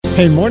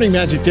Hey, Morning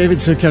Magic, David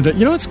Zucker.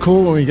 You know what's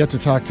cool when we get to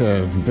talk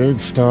to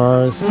big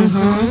stars?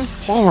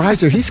 Mm-hmm. Paul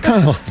Reiser, he's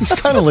kind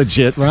of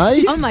legit,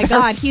 right? Oh my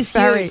God, he's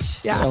very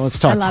yeah. Let's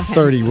talk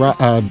 30.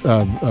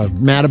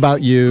 Mad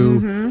About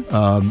You,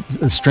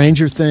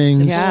 Stranger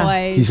Things.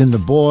 Yeah. He's in The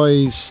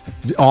Boys.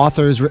 The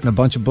author's written a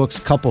bunch of books.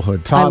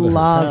 Couplehood, Fatherhood. I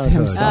love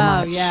him so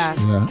much. Oh yeah.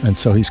 Yeah, and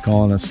so he's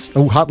calling us.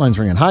 Oh, hotline's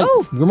ringing. Hi.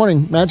 Oh. Good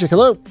morning, Magic.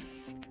 Hello.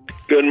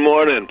 Good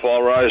morning,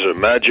 Paul Reiser.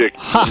 Magic,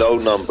 no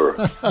number.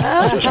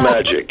 Just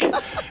magic.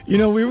 You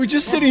know, we were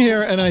just sitting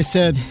here, and I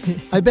said,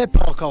 "I bet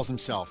Paul calls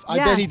himself. I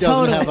bet he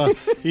doesn't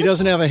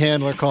have a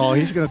handler call.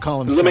 He's going to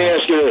call himself." Let me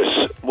ask you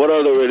this: what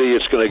other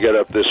idiot's going to get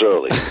up this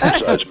early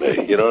besides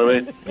me? You know what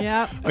I mean?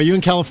 Yeah. Are you in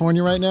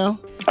California right now?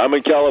 I'm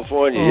in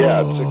California.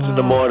 Yeah, 6 in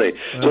the morning.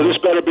 So this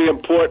better be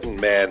important,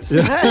 man.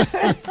 You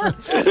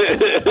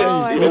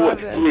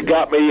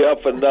got me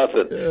up for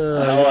nothing.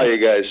 How are you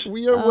guys?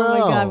 We are well. Oh my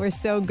God, we're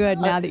so good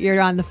now that you're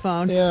on the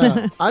phone.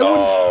 Yeah.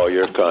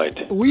 You're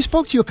kind. We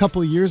spoke to you a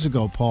couple of years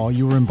ago, Paul.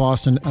 You were in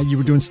Boston. You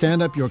were doing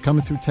stand-up. You were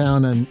coming through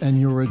town, and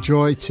you were a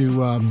joy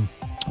to...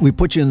 we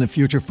put you in the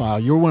future file.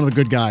 You were one of the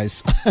good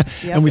guys. Yep.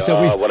 And we said...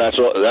 well, that's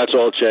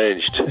all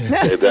changed.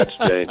 That's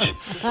changed.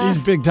 He's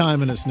big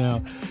time in us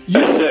now.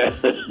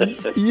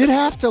 You'd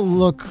have to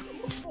look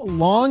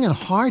long and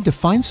hard to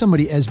find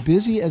somebody as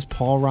busy as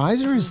Paul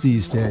Reiser is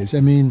these days. I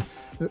mean...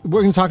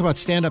 We're going to talk about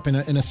stand-up in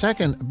a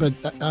second, but,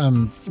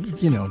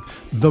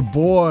 The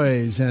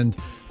Boys and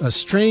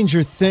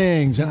Stranger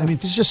Things. I mean,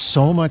 there's just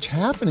so much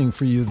happening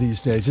for you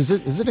these days.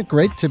 Is it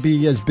great to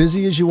be as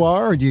busy as you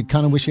are, or do you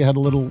kind of wish you had a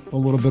little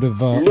bit of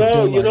No,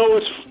 daylight? you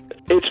know,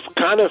 it's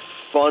kind of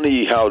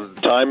funny how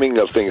timing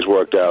of things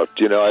worked out.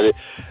 You know, I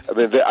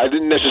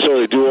didn't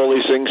necessarily do all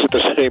these things at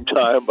the same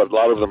time, but a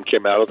lot of them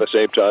came out at the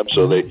same time,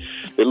 so they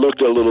looked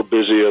a little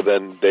busier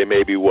than they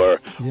maybe were.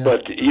 Yeah.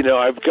 But, you know,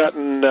 I've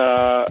gotten...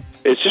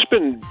 it's just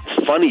been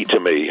funny to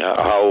me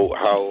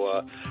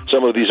how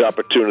some of these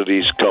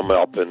opportunities come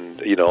up, and,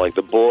 you know, like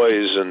The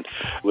Boys, and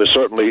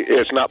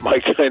it's not my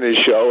kind of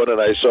show, and then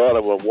I saw it and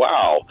I went,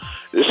 wow,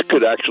 this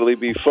could actually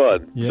be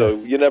fun. Yeah. So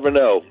you never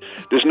know.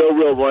 There's no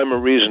real rhyme or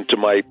reason to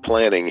my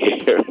planning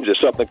here.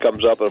 Just something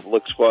comes up, and if it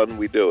looks fun,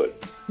 we do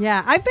it.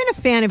 Yeah, I've been a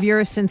fan of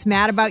yours since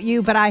Mad About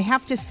You, but I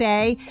have to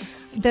say,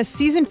 the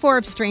season 4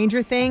 of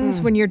Stranger Things,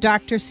 when you're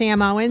Dr.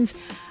 Sam Owens,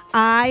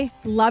 I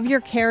love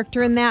your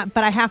character in that,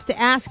 but I have to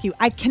ask you,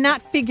 I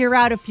cannot figure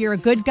out if you're a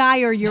good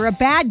guy or you're a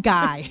bad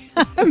guy.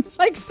 I'm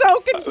like so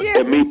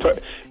confused. Me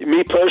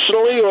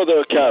personally or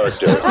the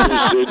character?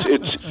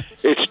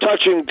 It's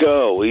touch and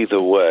go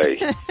either way.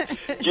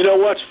 You know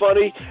what's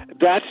funny?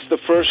 That's the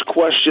first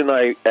question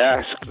I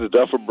asked the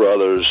Duffer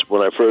Brothers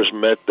when I first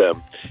met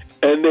them.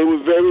 And they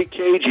were very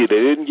cagey.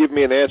 They didn't give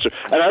me an answer.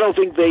 And I don't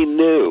think they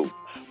knew.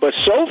 But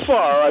so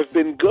far, I've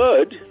been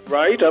good,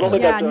 right? I don't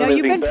think I've done anything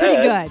you've been bad.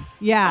 pretty good.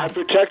 Yeah. I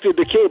protected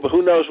the kid, but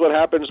who knows what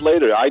happens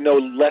later? I know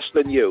less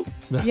than you.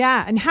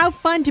 Yeah, and how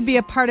fun to be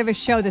a part of a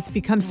show that's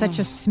become such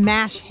a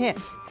smash hit.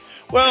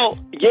 Well,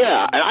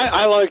 yeah,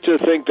 I like to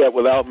think that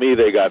without me,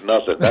 they got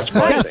nothing. That's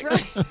my That's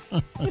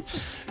thing. right.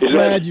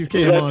 Glad you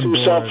came on too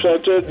board.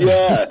 Self-centered?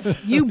 Yeah.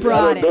 You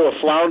brought it. They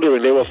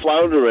were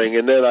floundering,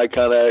 and then I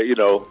kind of,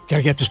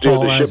 Gotta get this steered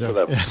Paul the ship for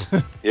Reiser.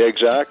 them. Yeah,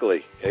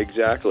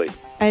 exactly.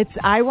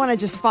 I want to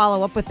just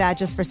follow up with that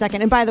just for a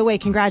second. And by the way,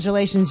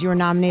 congratulations, you were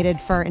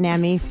nominated for an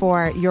Emmy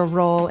for your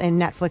role in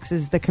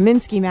Netflix's The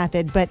Kominsky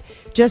Method. But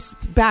just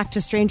back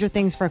to Stranger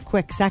Things for a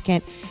quick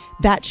second.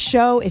 That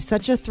show is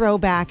such a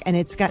throwback, and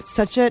it's got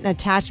such an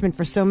attachment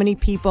for so many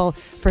people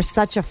for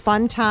such a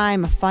fun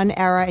time, a fun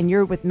era. And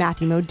you're with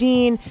Matthew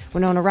Modine,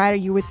 Winona Ryder.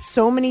 You're with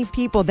so many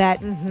people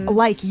that,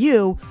 like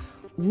you,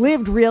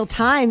 lived real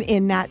time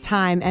in that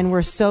time and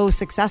were so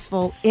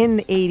successful in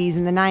the 80s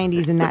and the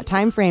 90s in that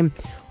time frame.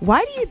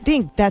 Why do you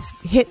think that's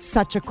hit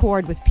such a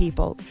chord with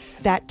people,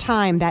 that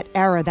time, that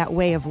era, that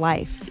way of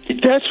life?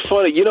 That's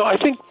funny. You know, I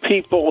think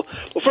people...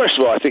 Well, first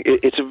of all, I think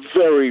it's a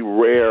very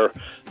rare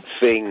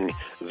thing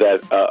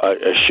that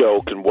a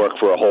show can work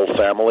for a whole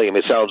family. I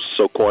mean, it sounds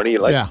so corny,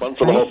 fun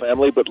for the whole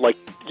family, but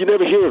you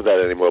never hear of that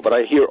anymore. But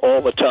I hear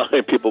all the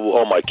time people,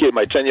 my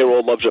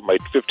 10-year-old loves it, my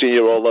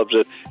 15-year-old loves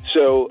it.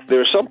 So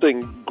there's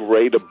something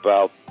great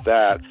about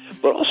that.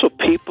 But also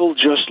people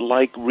just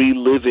like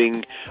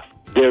reliving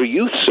their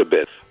youths a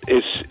bit.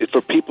 It's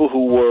for people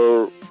who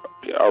were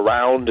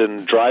around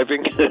and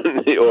driving,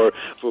 or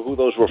for who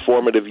those were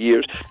formative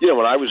years. You know,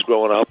 when I was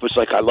growing up, it's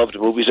like I loved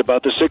movies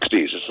about the 60s.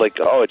 It's like,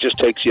 it just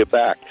takes you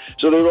back.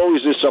 So there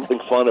always is something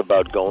fun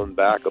about going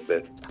back a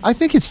bit. I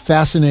think it's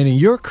fascinating.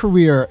 Your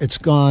career, it's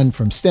gone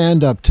from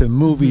stand-up to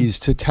movies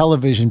to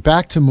television,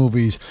 back to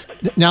movies,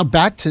 now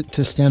back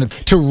to stand-up,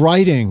 to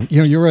writing.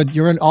 You know,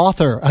 you're an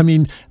author. I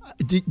mean,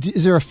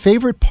 is there a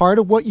favorite part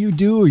of what you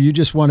do, or you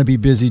just want to be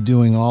busy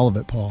doing all of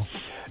it, Paul?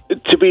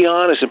 To be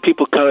honest, and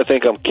people kind of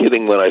think I'm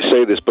kidding when I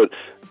say this, but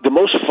the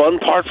most fun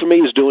part for me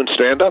is doing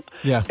stand-up.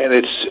 Yeah. And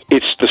it's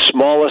the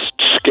smallest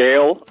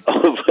scale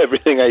of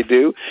everything I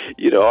do.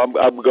 You know,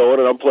 I'm going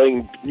and I'm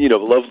playing,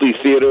 lovely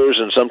theaters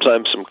and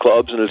sometimes some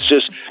clubs, and it's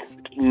just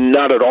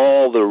not at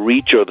all the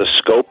reach or the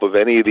scope of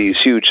any of these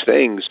huge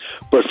things,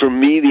 but for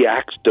me, the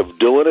act of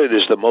doing it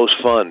is the most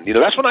fun. You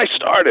know, that's when I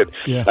started.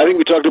 Yeah. I think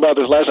we talked about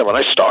this last time. When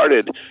I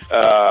started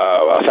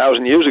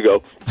 1,000 years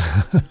ago,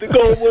 the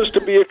goal was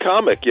to be a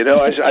comic. You know,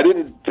 I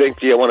didn't think,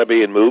 I want to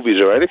be in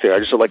movies or anything. I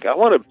just said, like, I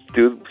want to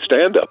do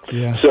stand-up.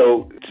 Yeah.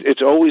 So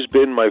it's always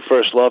been my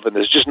first love, and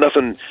there's just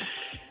nothing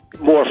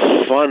more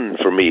fun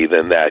for me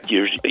than that.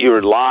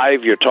 You're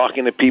live, you're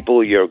talking to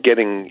people, you're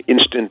getting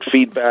instant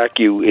feedback.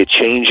 It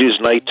changes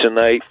night to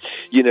night.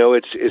 You know,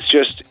 it's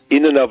just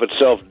in and of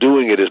itself,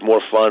 doing it is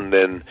more fun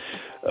than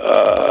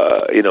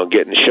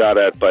getting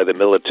shot at by the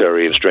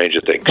military in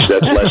Stranger Things.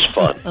 That's less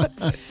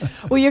fun.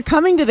 Well, you're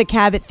coming to the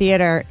Cabot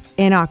Theater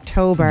in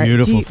October.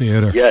 Beautiful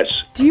theater. Yes.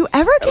 Do you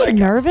ever get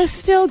nervous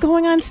still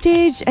going on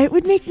stage? It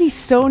would make me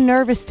so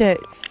nervous to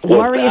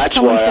worry if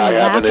someone's going to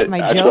laugh at my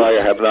jokes. That's why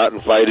I have not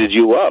invited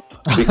you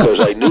up, because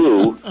I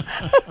knew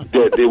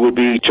that it would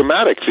be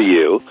traumatic for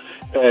you,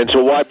 and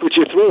so why put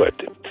you through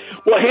it?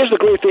 Well, here's the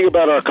great thing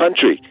about our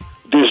country.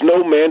 There's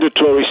no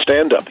mandatory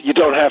stand-up. You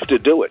don't have to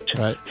do it.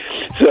 Right.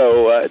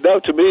 So, no,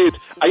 to me,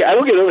 I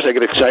don't get nervous. I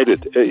get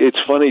excited. It's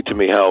funny to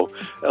me how,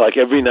 like,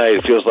 every night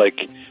it feels like,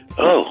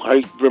 oh,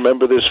 I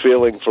remember this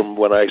feeling from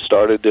when I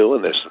started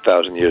doing this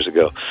 1,000 years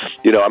ago.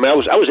 You know, I mean, I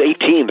was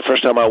 18 the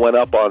first time I went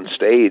up on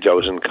stage. I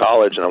was in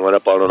college, and I went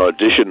up on an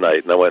audition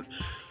night, and I went,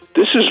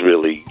 this is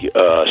really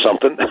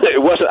something.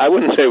 It wasn't. I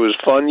wouldn't say it was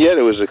fun yet.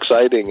 It was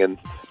exciting, and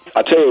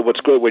I'll tell you what's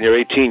good. When you're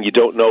 18, you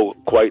don't know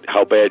quite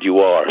how bad you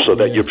are, so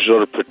that you're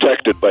sort of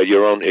protected by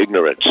your own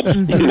ignorance.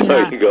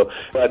 You go,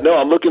 no,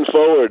 I'm looking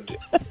forward.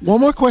 One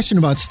more question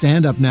about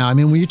stand-up now. I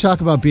mean, when you talk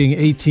about being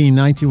 18,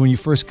 19 when you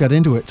first got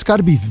into it, it's got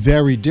to be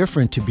very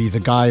different to be the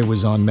guy who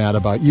was on Mad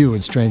About You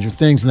and Stranger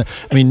Things. And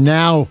I mean,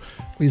 now,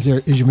 is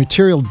your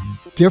material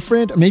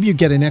different? Maybe you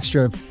get an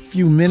extra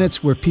few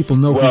minutes where people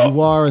know who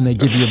you are and they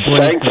give you a break.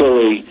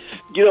 Thankfully,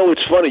 you know,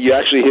 it's funny. You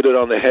actually hit it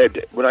on the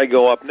head. When I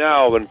go up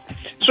now, and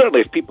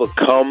certainly if people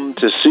come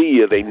to see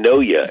you, they know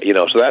you, you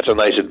know, so that's a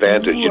nice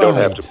advantage. You don't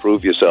have to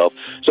prove yourself.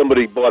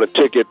 Somebody bought a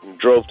ticket and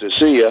drove to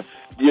see you,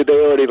 they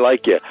already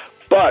like you.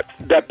 But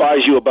that buys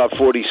you about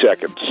 40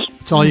 seconds.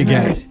 That's all you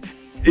get.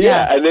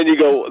 Yeah, and then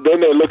then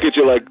they look at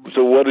you like,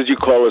 so what did you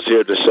call us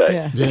here to say?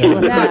 Yeah.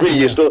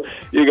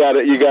 You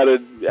gotta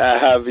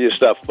have your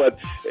stuff. But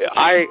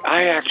I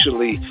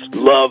actually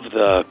love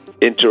the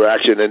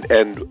interaction,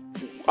 and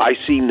I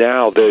see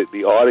now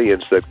the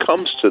audience that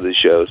comes to the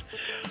shows.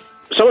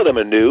 Some of them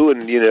are new,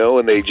 and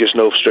they just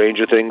know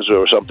Stranger Things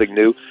or something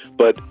new.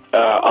 But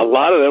a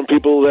lot of them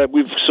people that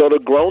we've sort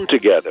of grown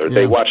together. Yeah.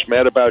 They watched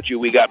Mad About You.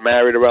 We got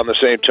married around the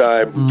same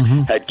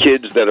time. Had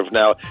kids that have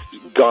now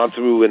gone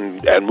through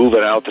and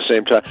moving out at the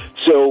same time.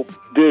 So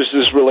there's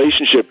this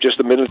relationship just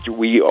the minute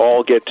we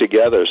all get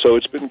together. So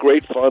it's been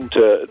great fun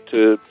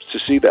to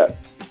see that.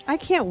 I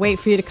can't wait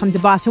for you to come to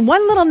Boston.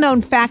 One little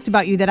known fact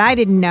about you that I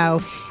didn't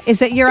know is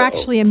that you're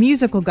actually a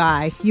musical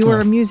guy. You were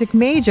a music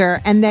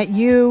major, and that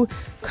you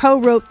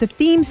co-wrote the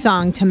theme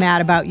song to Mad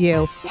About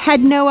You.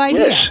 Had no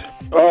idea. Yes.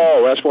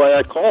 Oh, that's why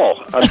I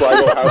call. That's why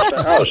I go house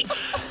to house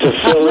to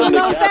fill in the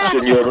gaps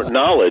in your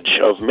knowledge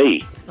of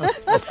me.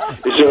 Is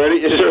there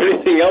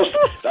anything else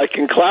I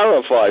can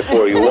clarify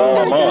for you while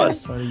I'm on?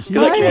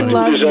 Because I can't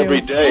do this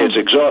every day. It's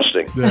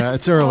exhausting. Yeah,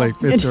 it's early.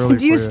 It's early.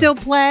 Do you still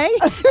play?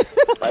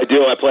 I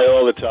do. I play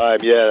all the time.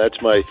 Yeah,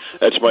 that's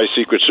my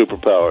secret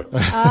superpower.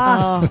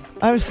 Oh,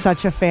 I'm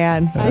such a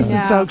fan. This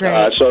is so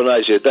great. So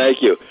nice. Yeah,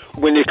 thank you.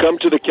 When you come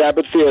to the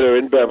Cabot Theater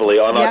in Beverly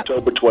on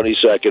October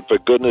 22nd, for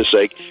goodness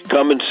sake,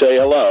 come and say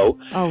hello.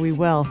 Oh, we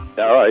will.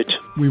 All right.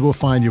 We will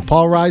find you.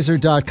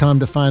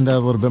 PaulReiser.com to find out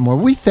a little bit more.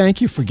 We thank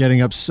you for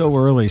getting up so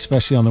early,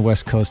 especially on the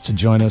West Coast, to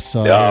join us.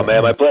 Man,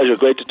 my pleasure.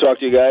 Great to talk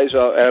to you guys.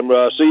 And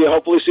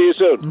hopefully see you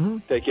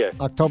soon. Take care.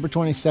 October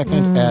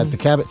 22nd at the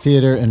Cabot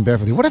Theater in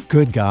Beverly. What a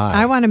good guy.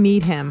 I want to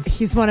meet him.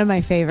 He's one of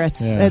my favorites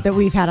that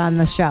we've had on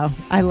the show.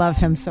 I love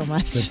him so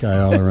much. Good guy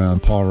all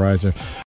around, Paul Reiser.